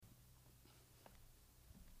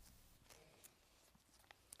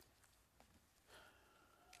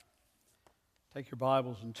Take your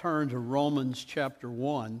Bibles and turn to Romans chapter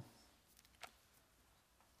 1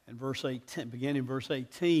 and verse 18, beginning verse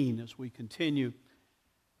 18 as we continue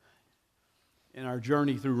in our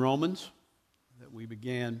journey through Romans that we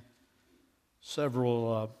began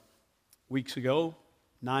several weeks ago,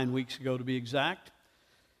 9 weeks ago to be exact.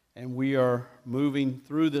 And we are moving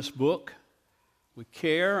through this book with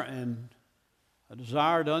care and a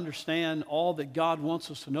desire to understand all that God wants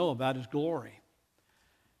us to know about His glory.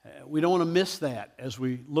 We don't want to miss that as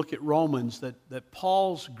we look at Romans, that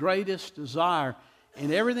Paul's greatest desire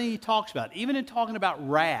in everything he talks about, even in talking about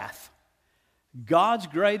wrath, Paul's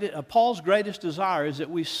greatest desire is that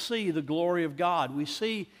we see the glory of God. We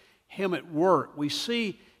see Him at work. We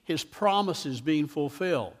see His promises being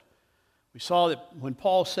fulfilled. We saw that when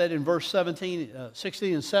Paul said in verse 16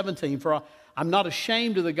 and 17, "For I'm not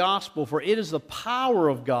ashamed of the gospel, for it is the power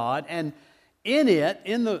of God, and in it,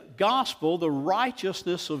 in the gospel, the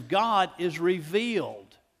righteousness of God is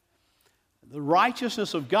revealed." The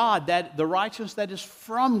righteousness of God, the righteousness that is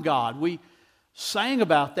from God. We sang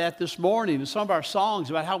about that this morning in some of our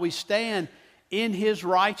songs about how we stand in His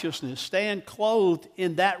righteousness, stand clothed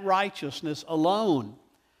in that righteousness alone.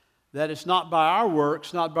 That it's not by our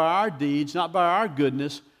works, not by our deeds, not by our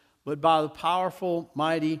goodness, but by the powerful,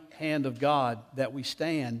 mighty hand of God that we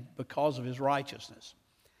stand because of His righteousness.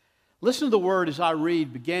 Listen to the word as I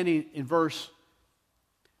read, beginning in verse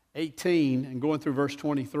 18 and going through verse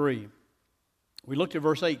 23. We looked at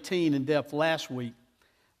verse 18 in depth last week,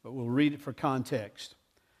 but we'll read it for context.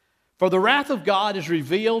 "For the wrath of God is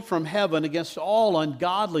revealed from heaven against all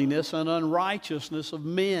ungodliness and unrighteousness of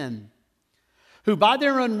men, who by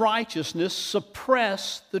their unrighteousness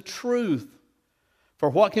suppress the truth. For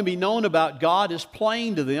what can be known about God is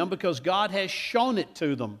plain to them, because God has shown it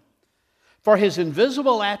to them. For His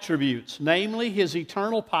invisible attributes, namely His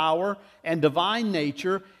eternal power and divine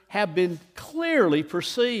nature, have been clearly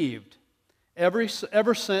perceived ever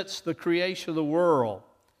since the creation of the world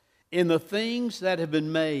in the things that have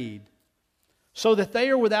been made, so that they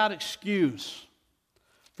are without excuse.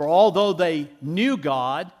 For although they knew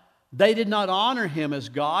God, they did not honor Him as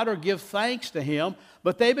God or give thanks to Him,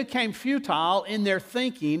 but they became futile in their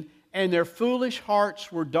thinking, and their foolish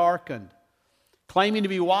hearts were darkened. Claiming to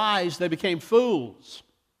be wise, they became fools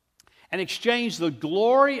and exchanged the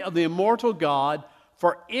glory of the immortal God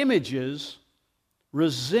for images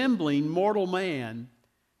resembling mortal man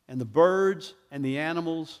and the birds and the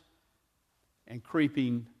animals and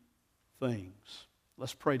creeping things."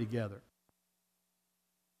 Let's pray together.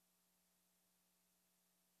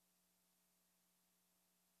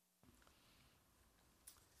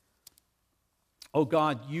 Oh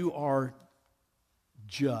God, You are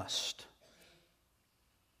just.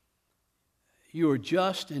 You are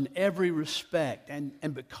just in every respect,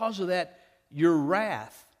 and because of that, Your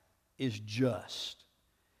wrath is just.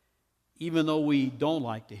 Even though we don't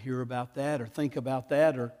like to hear about that or think about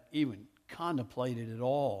that or even contemplate it at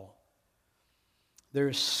all, there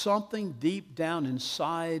is something deep down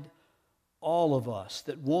inside all of us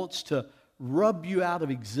that wants to rub You out of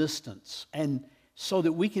existence, and so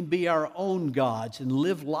that we can be our own gods and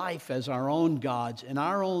live life as our own gods in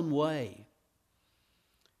our own way.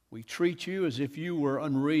 We treat You as if You were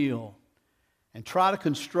unreal and try to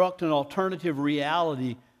construct an alternative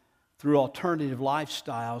reality through alternative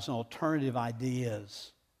lifestyles and alternative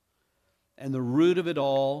ideas. And the root of it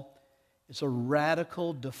all is a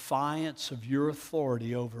radical defiance of Your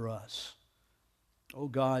authority over us. Oh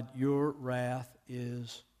God, Your wrath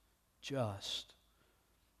is just.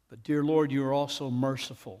 But dear Lord, You are also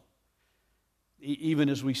merciful. Even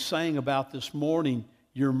as we sang about this morning,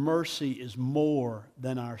 Your mercy is more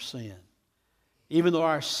than our sin. Even though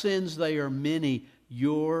our sins, they are many,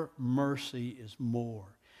 Your mercy is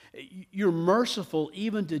more. You're merciful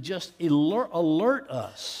even to just alert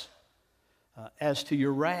us as to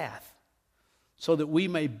Your wrath, so that we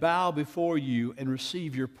may bow before You and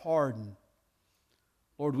receive Your pardon.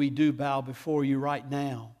 Lord, we do bow before You right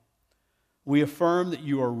now. We affirm that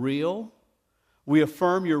You are real. We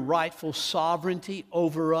affirm Your rightful sovereignty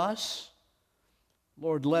over us.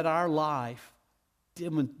 Lord, let our life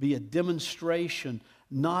be a demonstration,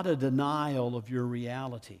 not a denial of Your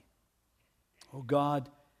reality. Oh God,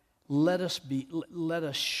 let us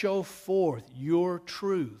show forth Your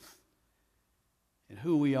truth and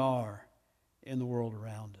who we are in the world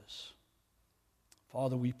around us.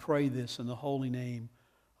 Father, we pray this in the holy name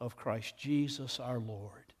of Christ Jesus our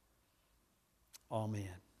Lord.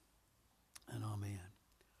 Amen and amen.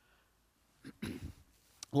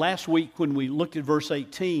 Last week when we looked at verse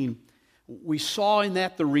 18, we saw in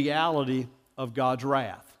that the reality of God's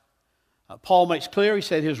wrath. Paul makes clear, he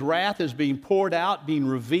said, his wrath is being poured out, being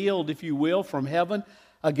revealed, if you will, from heaven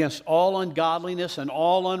against all ungodliness and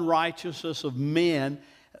all unrighteousness of men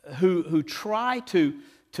who try to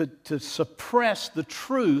suppress the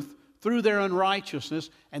truth through their unrighteousness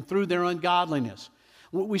and through their ungodliness.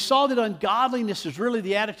 We saw that ungodliness is really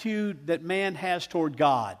the attitude that man has toward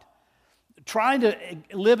God. Trying to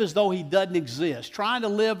live as though he doesn't exist. Trying to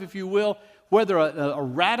live, if you will, whether a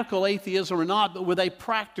radical atheism or not, but with a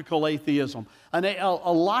practical atheism.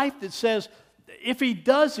 A life that says, if he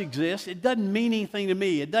does exist, it doesn't mean anything to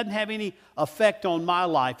me. It doesn't have any effect on my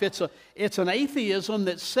life. It's an atheism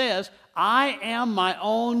that says, I am my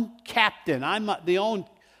own captain. I'm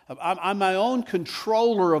my own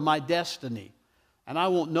controller of my destiny. And I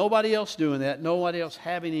want nobody else doing that, nobody else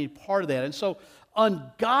having any part of that. And so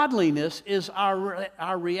ungodliness is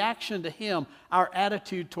our reaction to Him, our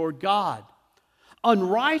attitude toward God.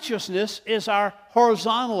 Unrighteousness is our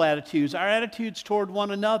horizontal attitudes, our attitudes toward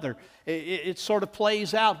one another. It sort of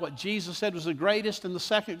plays out what Jesus said was the greatest and the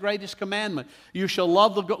second greatest commandment. You shall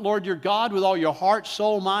love the Lord your God with all your heart,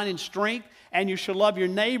 soul, mind, and strength, and you shall love your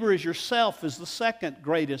neighbor as yourself is the second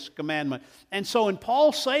greatest commandment. And so in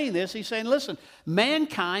Paul saying this, he's saying, listen,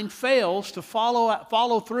 mankind fails to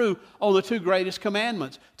follow through on the two greatest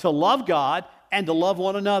commandments, to love God and to love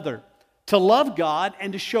one another. To love God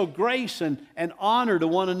and to show grace and honor to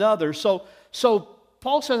one another. So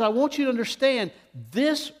Paul says, I want you to understand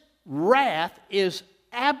this wrath is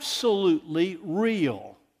absolutely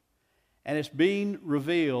real. And it's being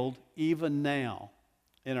revealed even now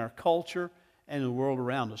in our culture and in the world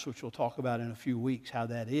around us, which we'll talk about in a few weeks how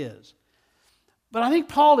that is. But I think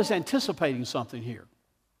Paul is anticipating something here.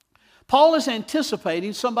 Paul is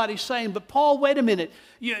anticipating somebody saying, but Paul, wait a minute,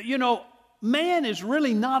 you know, man is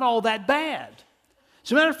really not all that bad.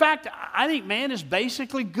 As a matter of fact, I think man is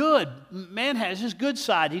basically good. Man has his good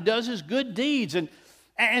side. He does his good deeds.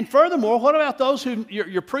 And furthermore, what about those who,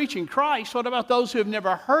 you're preaching Christ, what about those who have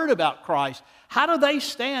never heard about Christ? How do they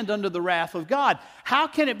stand under the wrath of God? How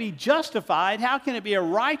can it be justified? How can it be a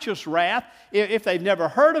righteous wrath if they've never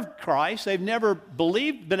heard of Christ, they've never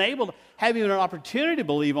been able to have even an opportunity to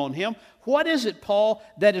believe on Him? What is it, Paul,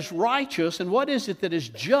 that is righteous, and what is it that is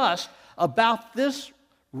just about this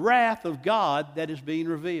wrath of God that is being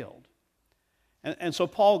revealed? And so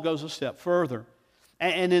Paul goes a step further.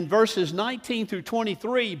 And in verses 19 through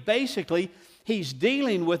 23, basically, he's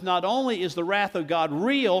dealing with not only is the wrath of God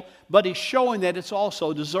real, but he's showing that it's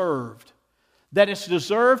also deserved. That it's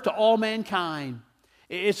deserved to all mankind.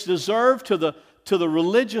 It's deserved to the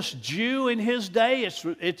religious Jew in his day.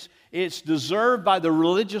 It's deserved by the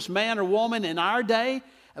religious man or woman in our day.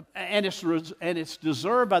 And it's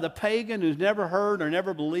deserved by the pagan who's never heard or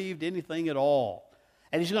never believed anything at all.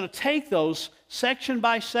 And he's going to take those section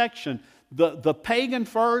by section, the pagan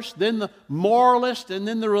first, then the moralist, and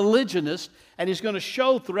then the religionist, and he's going to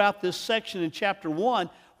show throughout this section in chapter 1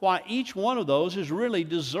 why each one of those is really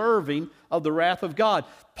deserving of the wrath of God.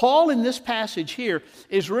 Paul in this passage here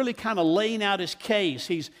is really kind of laying out his case.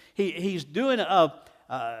 He's doing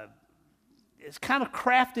it's kind of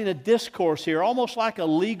crafting a discourse here, almost like a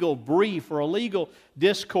legal brief or a legal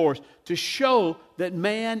discourse to show that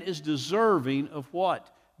man is deserving of what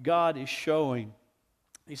God is showing.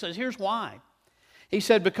 He says, here's why. He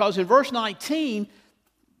said, because in verse 19,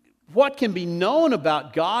 what can be known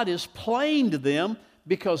about God is plain to them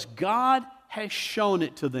because God has shown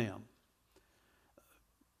it to them.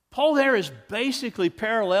 Paul there is basically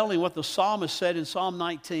paralleling what the psalmist said in Psalm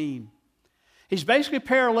 19. He's basically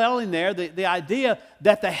paralleling there the idea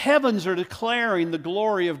that the heavens are declaring the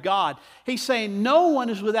glory of God. He's saying no one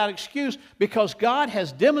is without excuse because God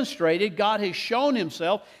has demonstrated, God has shown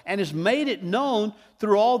Himself, and has made it known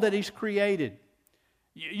through all that He's created.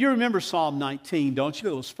 You remember Psalm 19, don't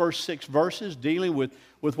you? Those first 6 verses dealing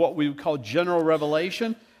with what we would call general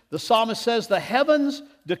revelation. The psalmist says, the heavens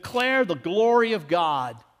declare the glory of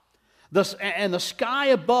God. And the sky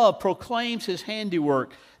above proclaims His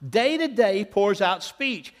handiwork. Day to day pours out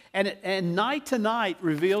speech, and night to night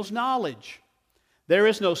reveals knowledge. There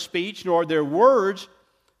is no speech, nor are there words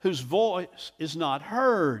whose voice is not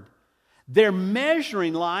heard. Their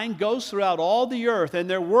measuring line goes throughout all the earth, and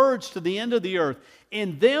their words to the end of the earth.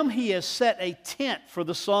 In them He has set a tent for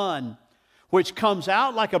the sun, which comes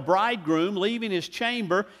out like a bridegroom leaving his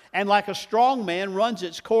chamber, and like a strong man runs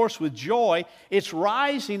its course with joy. Its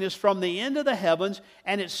rising is from the end of the heavens,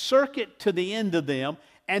 and its circuit to the end of them,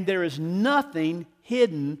 and there is nothing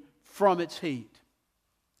hidden from its heat.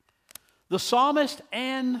 The psalmist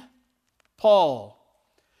and Paul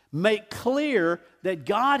make clear that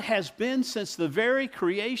God has been, since the very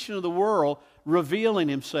creation of the world, revealing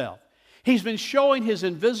Himself. He's been showing His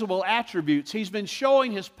invisible attributes. He's been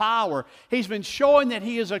showing His power. He's been showing that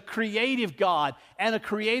He is a creative God and a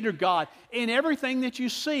creator God in everything that you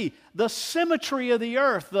see. The symmetry of the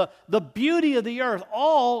earth, the beauty of the earth,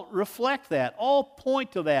 all reflect that, all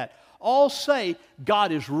point to that, all say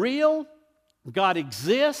God is real, God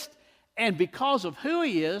exists, and because of who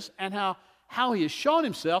He is and how He has shown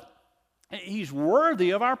Himself, He's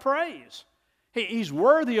worthy of our praise. He's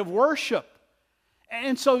worthy of worship.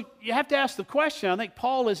 And so you have to ask the question, I think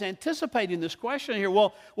Paul is anticipating this question here,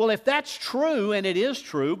 well, if that's true, and it is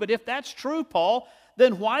true, but if that's true, Paul,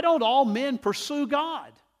 then why don't all men pursue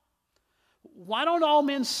God? Why don't all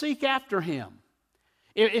men seek after Him?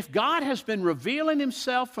 If God has been revealing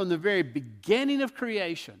Himself from the very beginning of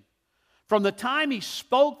creation, from the time He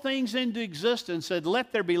spoke things into existence, said,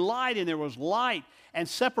 let there be light, and there was light, and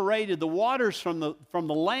separated the waters from the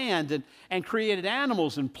land, and created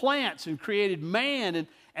animals and plants, and created man,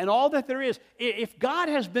 and all that there is. If God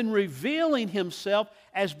has been revealing Himself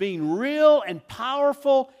as being real and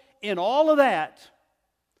powerful in all of that,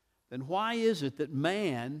 then why is it that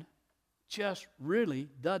man just really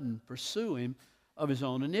doesn't pursue Him of his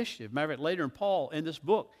own initiative? Matter of fact, later in this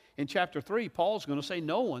book, in chapter 3, Paul's going to say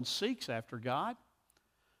no one seeks after God.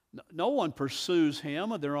 No one pursues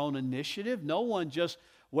Him of their own initiative. No one just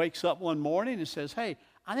wakes up one morning and says, hey,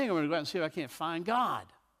 I think I'm going to go out and see if I can't find God.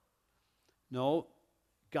 No,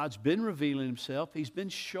 God's been revealing Himself. He's been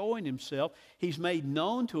showing Himself. He's made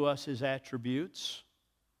known to us His attributes.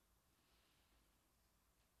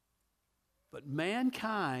 But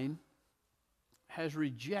mankind has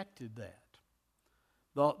rejected that.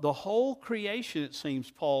 The whole creation, it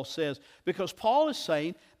seems, Paul says, because Paul is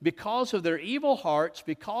saying, because of their evil hearts,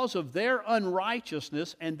 because of their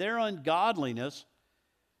unrighteousness and their ungodliness,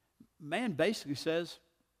 man basically says,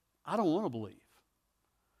 I don't want to believe.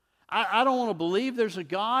 I don't want to believe there's a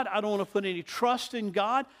God. I don't want to put any trust in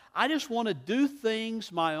God. I just want to do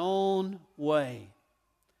things my own way.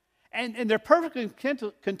 And they're perfectly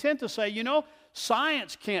content to say,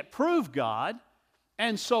 science can't prove God,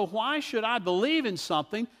 and so why should I believe in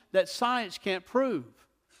something that science can't prove?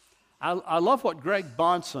 I love what Greg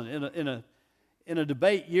Bahnsen, in a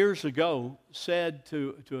debate years ago, said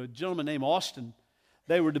to a gentleman named Austin.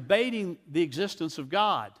 They were debating the existence of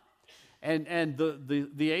God. And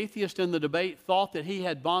the atheist in the debate thought that he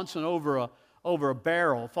had Bahnsen over a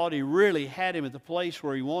barrel, thought he really had him at the place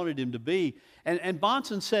where he wanted him to be. And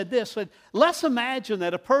Bahnsen said this, let's imagine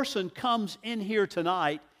that a person comes in here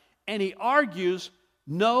tonight and he argues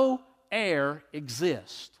no air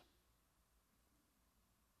exists.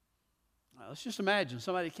 Now, let's just imagine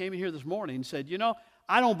somebody came in here this morning and said,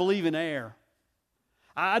 I don't believe in air.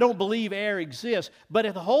 I don't believe air exists. But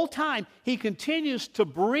at the whole time, he continues to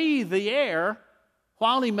breathe the air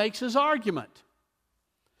while he makes his argument.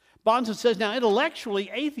 Bahnsen says, now intellectually,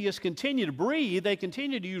 atheists continue to breathe. They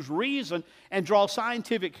continue to use reason and draw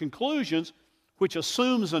scientific conclusions, which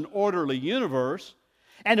assumes an orderly universe,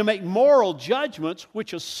 and to make moral judgments,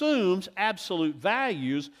 which assumes absolute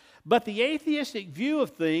values. But the atheistic view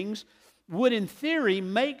of things would, in theory,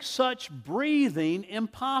 make such breathing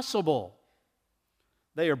impossible.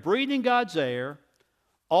 They are breathing God's air,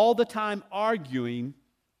 all the time arguing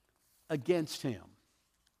against Him.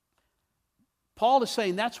 Paul is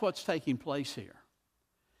saying that's what's taking place here.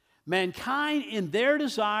 Mankind, in their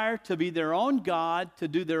desire to be their own God, to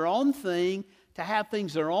do their own thing, to have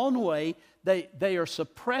things their own way, they are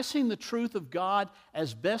suppressing the truth of God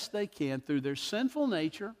as best they can through their sinful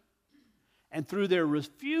nature and through their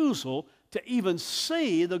refusal to even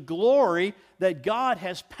see the glory that God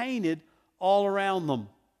has painted all around them.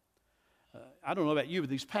 I don't know about you, but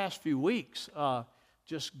these past few weeks,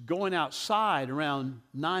 just going outside around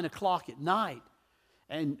 9 o'clock at night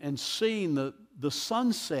and seeing the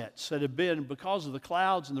sunsets that have been, because of the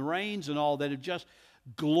clouds and the rains and all, that have just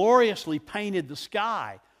gloriously painted the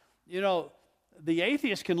sky. The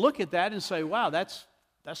atheist can look at that and say, wow, that's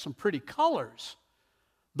some pretty colors.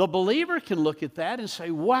 The believer can look at that and say,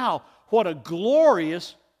 wow, what a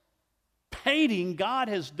glorious painting God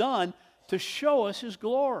has done to show us His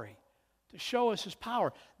glory, to show us His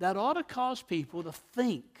power. That ought to cause people to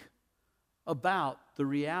think about the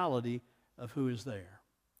reality of who is there.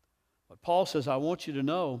 But Paul says, I want you to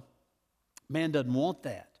know, man doesn't want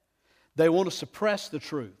that. They want to suppress the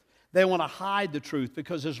truth. They want to hide the truth,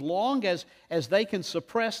 because as long as they can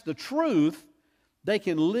suppress the truth, they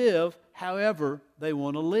can live however they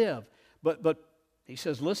want to live. But he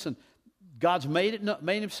says, listen, God's made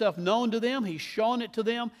Himself known to them. He's shown it to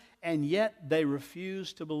them, and yet they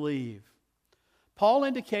refuse to believe. Paul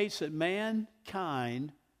indicates that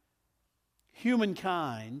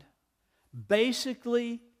humankind,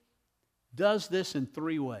 basically does this in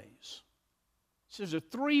three ways. He says there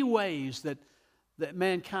are three ways that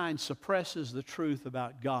mankind suppresses the truth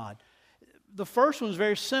about God. The first one is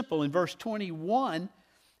very simple. In verse 21,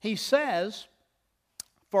 he says,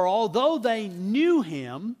 "For although they knew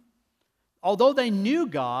Him, although they knew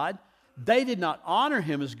God, they did not honor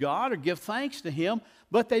Him as God or give thanks to Him,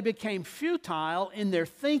 but they became futile in their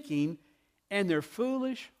thinking, and their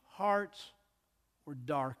foolish hearts were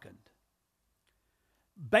darkened."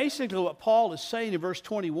 Basically, what Paul is saying in verse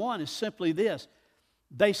 21 is simply this: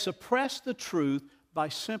 they suppress the truth by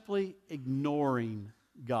simply ignoring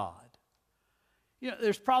God. You know,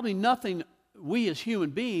 there's probably nothing we as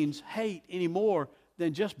human beings hate any more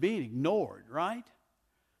than just being ignored, right?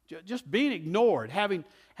 Just being ignored, having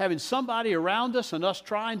somebody around us and us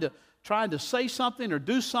trying to say something or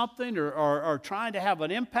do something or trying to have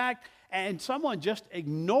an impact, and someone just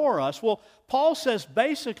ignore us. Well, Paul says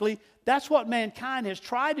basically that's what mankind has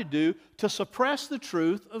tried to do to suppress the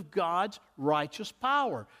truth of God's righteous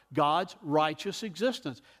power, God's righteous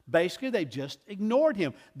existence. Basically, they've just ignored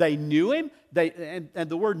Him. They knew Him, and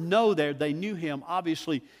the word know there, they knew Him,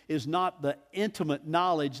 obviously is not the intimate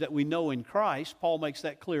knowledge that we know in Christ. Paul makes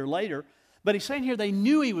that clear later. But he's saying here they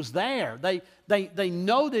knew He was there. They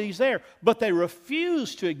know that He's there, but they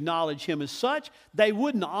refused to acknowledge Him as such. They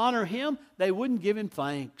wouldn't honor Him. They wouldn't give Him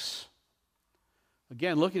thanks.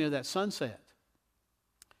 Again, looking at that sunset,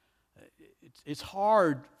 it's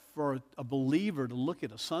hard for a believer to look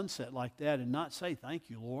at a sunset like that and not say, "Thank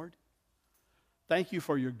you, Lord. Thank you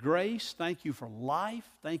for your grace. Thank you for life.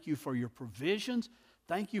 Thank you for your provisions.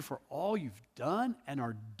 Thank you for all you've done and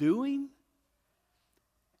are doing."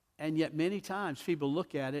 And yet many times people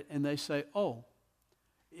look at it and they say, "Oh,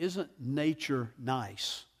 isn't nature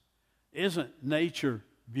nice? Isn't nature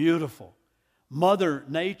beautiful? Mother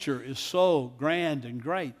Nature is so grand and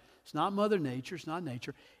great." It's not Mother Nature, it's not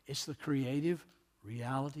nature. It's the creative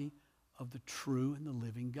reality of the true and the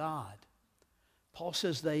living God. Paul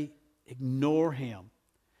says they ignore Him.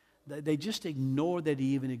 They just ignore that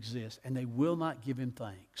He even exists, and they will not give Him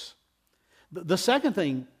thanks. The second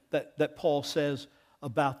thing that Paul says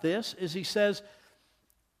about this is he says,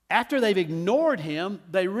 after they've ignored Him,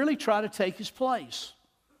 they really try to take His place.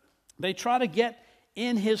 They try to get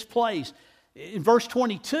in His place. In verse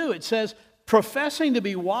 22, it says, "Professing to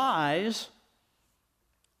be wise,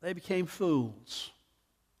 they became fools."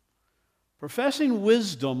 Professing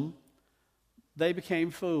wisdom, they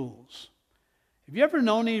became fools. Have you ever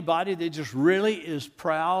known anybody that just really is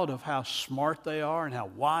proud of how smart they are and how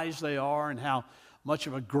wise they are and how much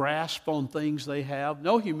of a grasp on things they have?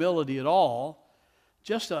 No humility at all.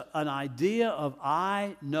 Just an idea of,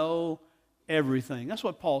 I know everything. That's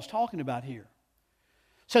what Paul's talking about here.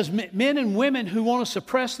 It says men and women who want to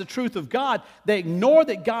suppress the truth of God, they ignore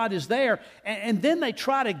that God is there, and then they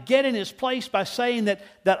try to get in His place by saying that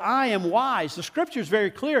I am wise. The Scripture is very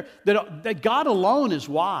clear that God alone is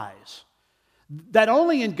wise. That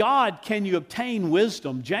only in God can you obtain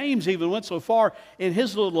wisdom. James even went so far in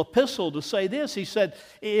his little epistle to say this. He said,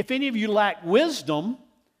 if any of you lack wisdom,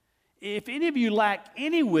 if any of you lack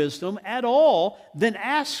any wisdom at all, then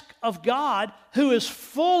ask of God, who is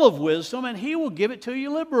full of wisdom, and He will give it to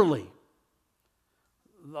you liberally.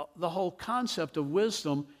 The whole concept of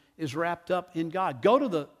wisdom is wrapped up in God. Go to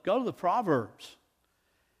the Proverbs,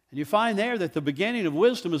 and you find there that the beginning of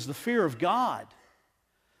wisdom is the fear of God.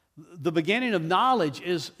 The beginning of knowledge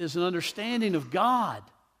is an understanding of God.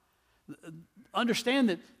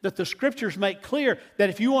 Understand that the Scriptures make clear that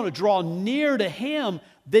if you want to draw near to Him,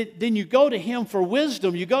 then you go to Him for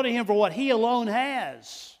wisdom. You go to Him for what He alone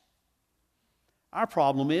has. Our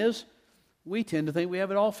problem is we tend to think we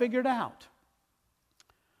have it all figured out.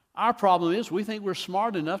 Our problem is we think we're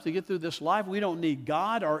smart enough to get through this life. We don't need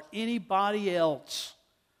God or anybody else.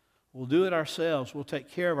 We'll do it ourselves. We'll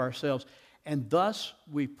take care of ourselves. And thus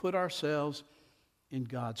we put ourselves in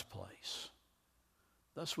God's place.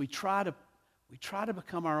 Thus we try to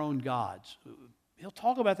become our own gods. He'll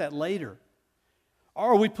talk about that later.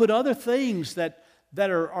 Or we put other things that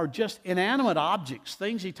are just inanimate objects,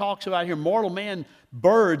 things he talks about here, mortal man,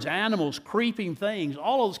 birds, animals, creeping things,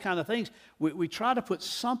 all those kind of things. We try to put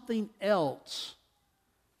something else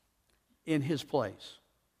in His place.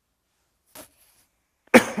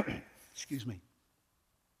 Excuse me.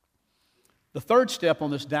 The third step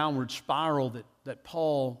on this downward spiral that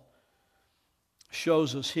Paul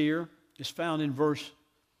shows us here is found in verse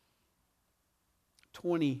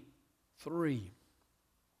 23,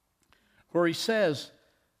 where he says,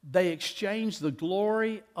 they exchanged the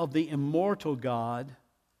glory of the immortal God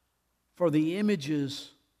for the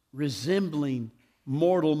images resembling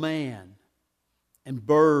mortal man and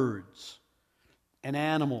birds and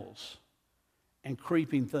animals and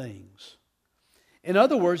creeping things. In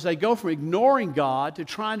other words, they go from ignoring God to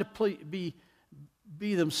trying to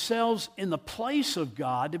be themselves in the place of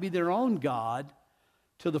God, to be their own God,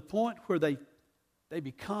 to the point where they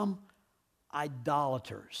become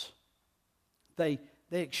idolaters. They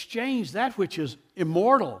exchange that which is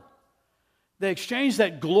immortal. They exchange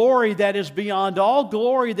that glory that is beyond all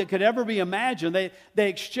glory that could ever be imagined. They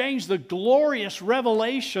exchange the glorious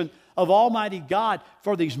revelation of Almighty God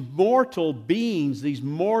for these mortal beings, these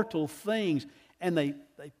mortal things, and they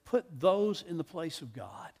put those in the place of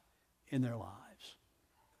God in their lives.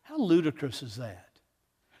 How ludicrous is that?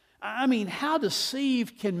 I mean, how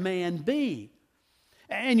deceived can man be?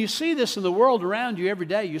 And you see this in the world around you every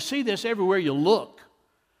day. You see this everywhere you look.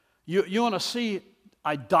 You want to see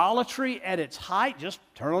idolatry at its height? Just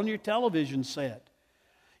turn on your television set.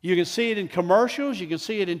 You can see it in commercials. You can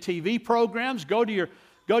see it in TV programs. Go to your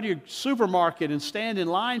supermarket and stand in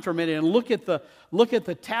line for a minute and look at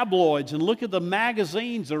the tabloids and look at the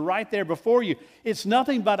magazines that are right there before you. It's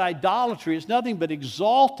nothing but idolatry. It's nothing but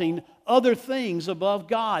exalting other things above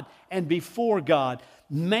God and before God.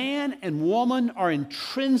 Man and woman are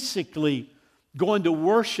intrinsically going to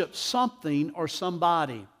worship something or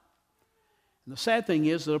somebody. And the sad thing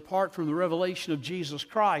is that apart from the revelation of Jesus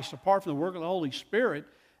Christ, apart from the work of the Holy Spirit,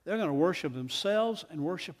 they're going to worship themselves and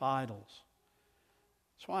worship idols.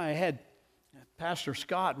 That's why I had Pastor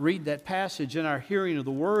Scott read that passage in our hearing of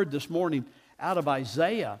the Word this morning out of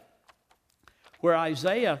Isaiah, where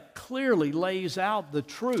Isaiah clearly lays out the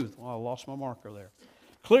truth. Oh, I lost my marker there.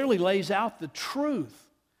 Clearly lays out the truth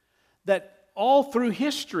that all through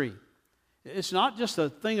history, it's not just a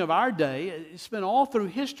thing of our day, it's been all through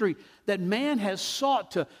history that man has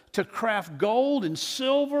sought to craft gold and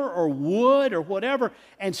silver or wood or whatever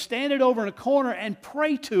and stand it over in a corner and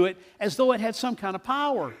pray to it as though it had some kind of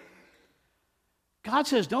power. God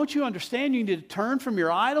says, don't you understand you need to turn from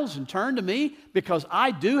your idols and turn to me because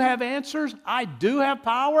I do have answers, I do have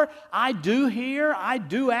power, I do hear, I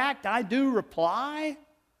do act, I do reply.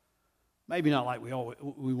 Maybe not like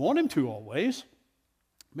we want him to always.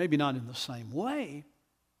 Maybe not in the same way.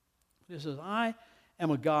 But it says, I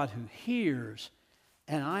am a God who hears,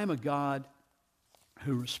 and I am a God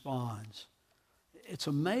who responds. It's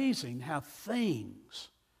amazing how things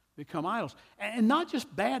become idols. And not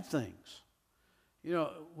just bad things. You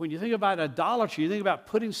know, when you think about idolatry, you think about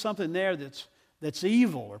putting something there that's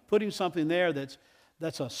evil, or putting something there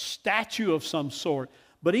that's a statue of some sort.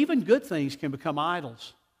 But even good things can become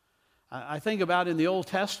idols. I think about in the Old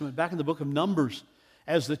Testament, back in the book of Numbers,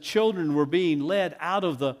 as the children were being led out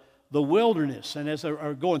of the wilderness, and as they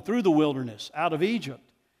are going through the wilderness out of Egypt.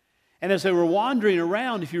 And as they were wandering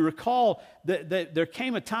around, if you recall, that there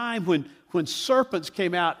came a time when serpents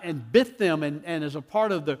came out and bit them, and as a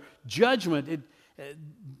part of the judgment,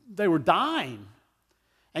 they were dying.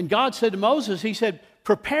 And God said to Moses, he said,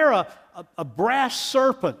 prepare a brass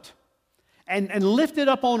serpent and lift it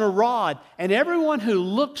up on a rod, and everyone who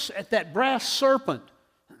looks at that brass serpent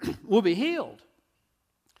will be healed.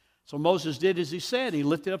 So Moses did as he said. He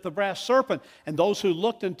lifted up the brass serpent, and those who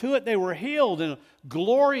looked into it, they were healed, and a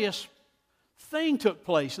glorious thing took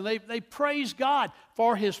place. And they praised God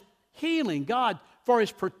for his healing, God for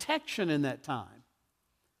his protection in that time.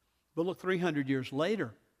 But look, 300 years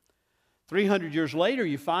later,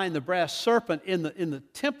 you find the brass serpent in the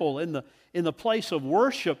temple, in the place of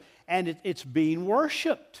worship, and it's being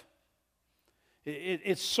worshipped.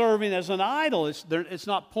 It's serving as an idol. It's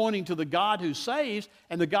not pointing to the God who saves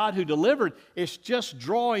and the God who delivered. It's just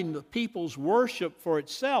drawing the people's worship for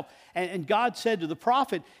itself. And God said to the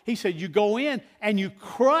prophet, he said, you go in and you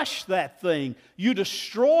crush that thing. You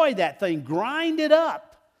destroy that thing. Grind it up.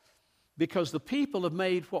 Because the people have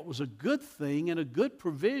made what was a good thing and a good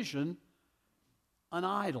provision an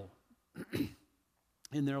idol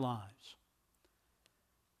in their lives.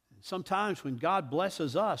 And sometimes when God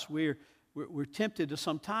blesses us, we're tempted to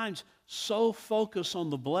sometimes so focus on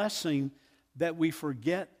the blessing that we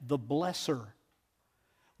forget the blesser.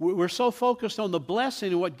 We're so focused on the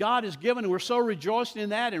blessing and what God has given, and we're so rejoicing in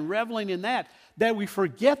that and reveling in that we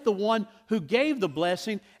forget the one who gave the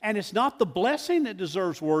blessing. And it's not the blessing that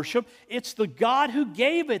deserves worship, it's the God who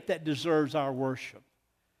gave it that deserves our worship.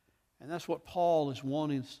 And that's what Paul is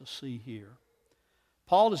wanting us to see here.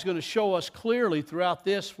 Paul is going to show us clearly throughout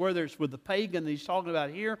this, whether it's with the pagan that he's talking about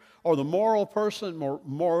here, or the moral person,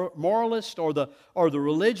 moralist, or the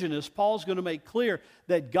religionist. Paul's going to make clear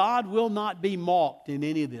that God will not be mocked in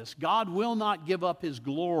any of this. God will not give up his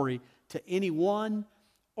glory to anyone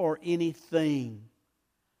or anything.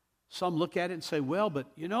 Some look at it and say, well, but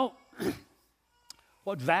you know,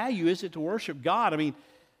 what value is it to worship God? I mean,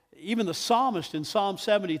 Even the psalmist in Psalm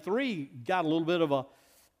 73 got a little bit of a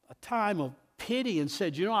time of pity and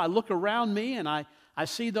said, I look around me and I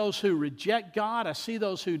see those who reject God. I see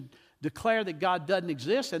those who declare that God doesn't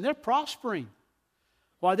exist, and they're prospering.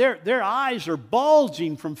 Why, their eyes are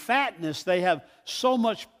bulging from fatness. They have so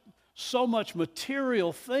much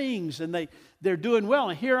material things, and they're doing well.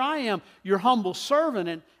 And here I am, your humble servant,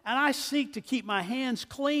 and I seek to keep my hands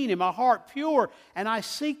clean and my heart pure, and I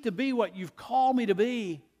seek to be what you've called me to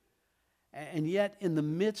be. And yet, in the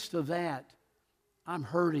midst of that, I'm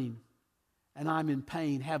hurting and I'm in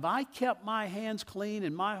pain. Have I kept my hands clean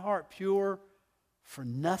and my heart pure for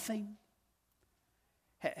nothing?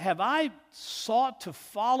 Have I sought to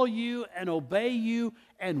follow you and obey you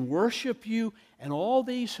and worship you, and all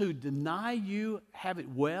these who deny you have it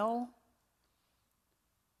well?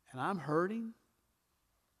 And I'm hurting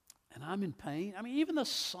and I'm in pain. I mean, even the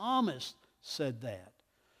psalmist said that.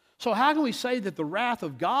 So how can we say that the wrath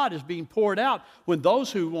of God is being poured out when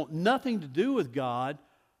those who want nothing to do with God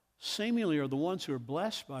seemingly are the ones who are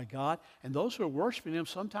blessed by God, and those who are worshiping Him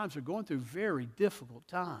sometimes are going through very difficult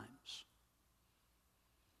times?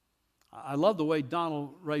 I love the way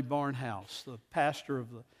Donald Ray Barnhouse, the pastor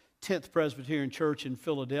of the 10th Presbyterian Church in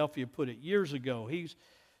Philadelphia, put it years ago. He's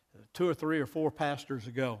 2 or 3 or 4 pastors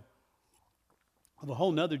ago, of a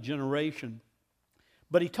whole nother generation.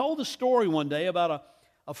 But he told a story one day about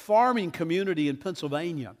a farming community in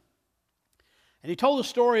Pennsylvania. And he told a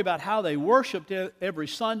story about how they worshiped every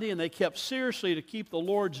Sunday, and they kept seriously to keep the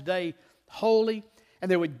Lord's Day holy. And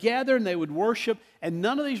they would gather and they would worship, and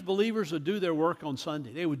none of these believers would do their work on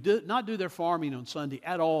Sunday. They would not do their farming on Sunday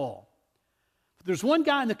at all. But there's one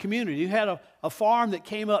guy in the community who had a farm that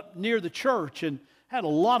came up near the church and had a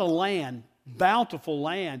lot of land, bountiful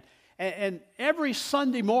land. And every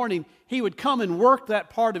Sunday morning, he would come and work that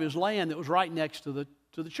part of his land that was right next to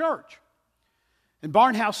the church. And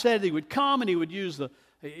Barnhouse said he would come and he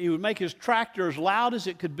would make his tractor as loud as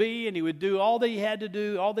it could be, and he would do all that he had to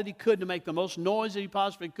do, all that he could to make the most noise that he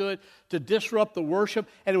possibly could to disrupt the worship.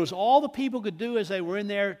 And it was all the people could do as they were in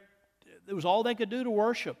there. It was all they could do to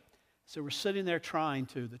worship. So they were sitting there trying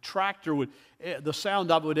to. The tractor the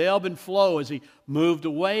sound of it would ebb and flow as he moved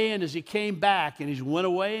away and as he came back, and he went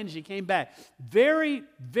away and as he came back. Very,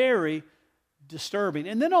 very disturbing.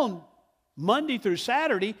 And then on Monday through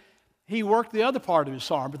Saturday, he worked the other part of his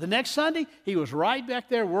farm. But the next Sunday, he was right back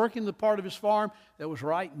there working the part of his farm that was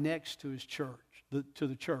right next to his church, to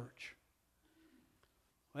the church.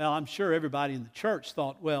 Well, I'm sure everybody in the church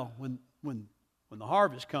thought, well, when the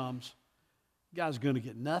harvest comes, the guy's going to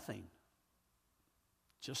get nothing.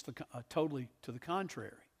 Just totally to the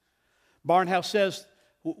contrary. Barnhouse says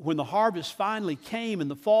when the harvest finally came in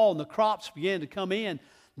the fall and the crops began to come in,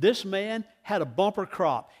 this man had a bumper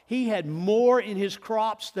crop. He had more in his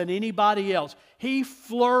crops than anybody else. He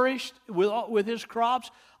flourished with his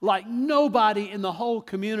crops like nobody in the whole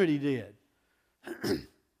community did.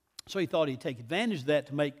 So he thought he'd take advantage of that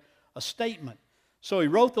to make a statement. So he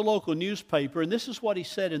wrote the local newspaper, and this is what he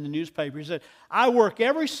said in the newspaper. He said, I work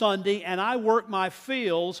every Sunday, and I work my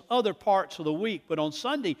fields other parts of the week, but on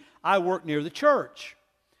Sunday, I work near the church.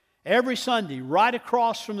 Every Sunday, right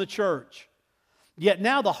across from the church. Yet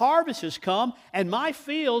now the harvest has come, and my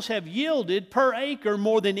fields have yielded per acre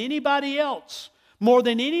more than anybody else, more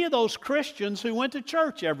than any of those Christians who went to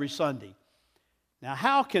church every Sunday. Now,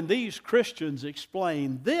 how can these Christians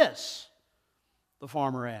explain this? The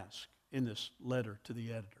farmer asked in this letter to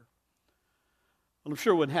the editor. Well, I'm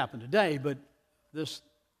sure it wouldn't happen today, but this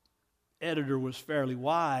editor was fairly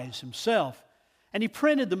wise himself, and he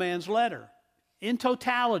printed the man's letter in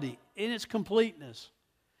totality, in its completeness.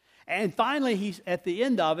 And finally, at the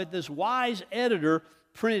end of it, this wise editor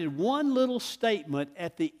printed one little statement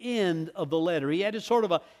at the end of the letter. He added sort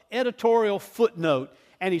of an editorial footnote,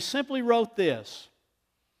 and he simply wrote this: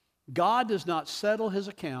 God does not settle His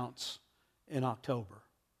accounts in October.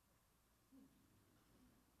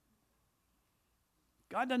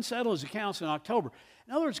 God doesn't settle His accounts in October.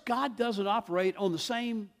 In other words, God doesn't operate on the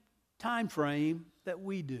same time frame that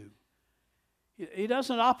we do. He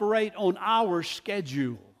doesn't operate on our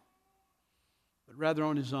schedule, but rather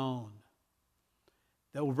on His own,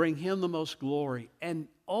 that will bring Him the most glory and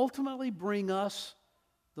ultimately bring us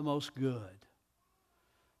the most good.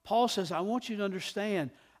 Paul says, I want you to understand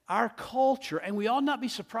our culture, and we ought not be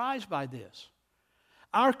surprised by this.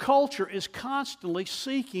 Our culture is constantly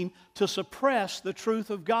seeking to suppress the truth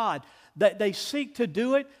of God. They seek to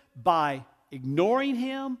do it by ignoring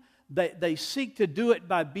Him. They seek to do it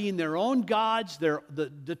by being their own gods,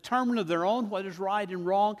 the determinant of their own what is right and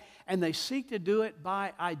wrong, and they seek to do it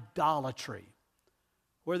by idolatry,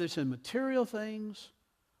 whether it's in material things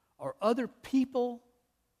or other people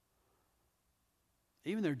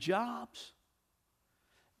even their jobs.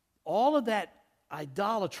 All of that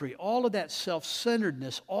idolatry, all of that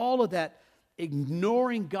self-centeredness, all of that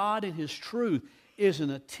ignoring God and His truth is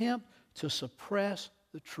an attempt to suppress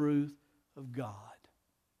the truth of God.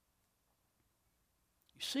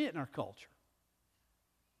 You see it in our culture.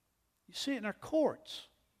 You see it in our courts.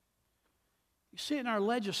 You see it in our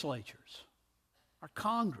legislatures, our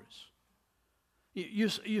Congress.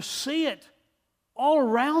 You see it all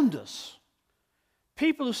around us.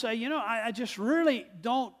 People who say, I just really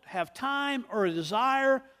don't have time or a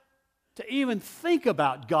desire to even think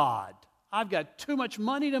about God. I've got too much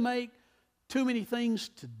money to make, too many things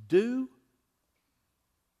to do.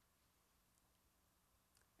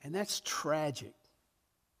 And that's tragic.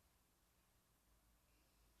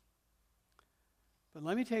 But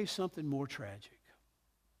let me tell you something more tragic.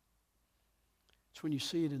 It's when you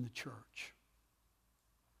see it in the church.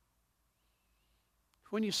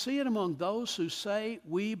 When you see it among those who say,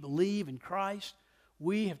 we believe in Christ,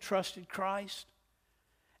 we have trusted Christ,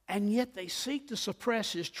 and yet they seek to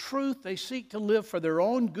suppress His truth. They seek to live for their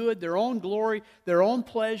own good, their own glory, their own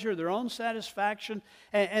pleasure, their own satisfaction,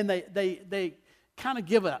 and they kind of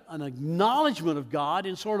give an acknowledgement of God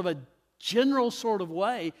in sort of a general sort of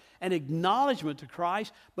way, an acknowledgement to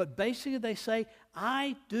Christ, but basically they say,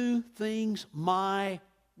 I do things my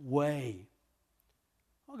way.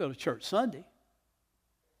 I'll go to church Sunday.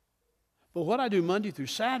 But what I do Monday through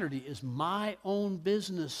Saturday is my own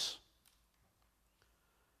business.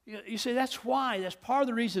 You see, that's part of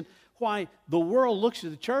the reason why the world looks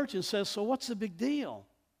at the church and says, so what's the big deal?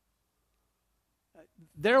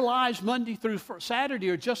 Their lives Monday through Saturday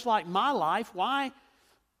are just like my life. Why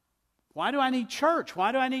do I need church?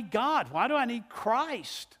 Why do I need God? Why do I need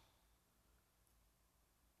Christ?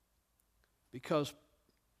 Because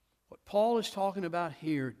what Paul is talking about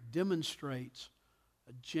here demonstrates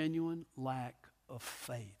a genuine lack of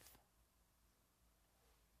faith.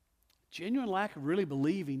 Genuine lack of really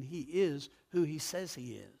believing He is who He says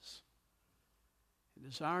He is.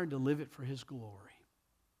 And desiring to live it for His glory.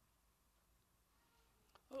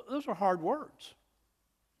 Those are hard words.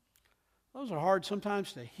 Those are hard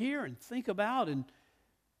sometimes to hear and think about and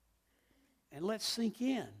let sink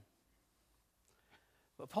in.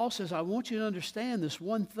 But Paul says, I want you to understand this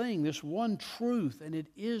one thing, this one truth, and it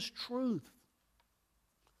is truth.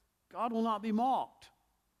 God will not be mocked.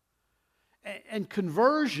 And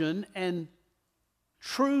conversion and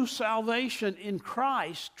true salvation in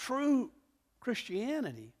Christ, true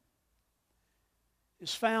Christianity,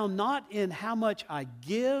 is found not in how much I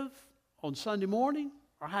give on Sunday morning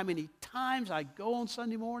or how many times I go on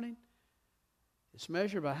Sunday morning. It's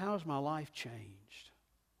measured by how has my life changed?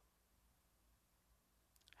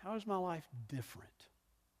 How is my life different?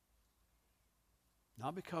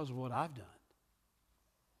 Not because of what I've done,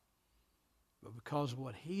 but because of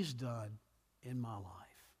what He's done in my life.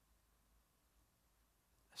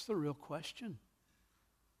 That's the real question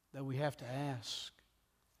that we have to ask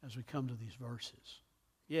as we come to these verses.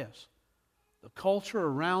 Yes, the culture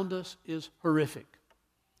around us is horrific.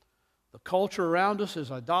 The culture around us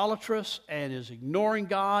is idolatrous and is ignoring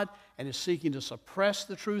God and is seeking to suppress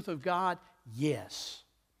the truth of God. Yes.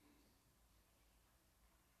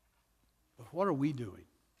 But what are we doing?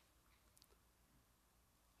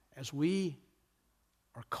 As we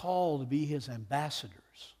are called to be His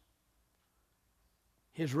ambassadors,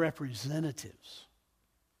 His representatives,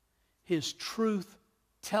 His truth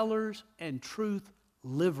tellers and truth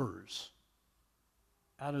livers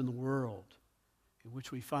out in the world in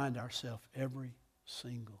which we find ourselves every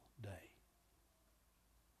single day.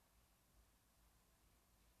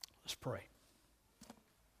 Let's pray.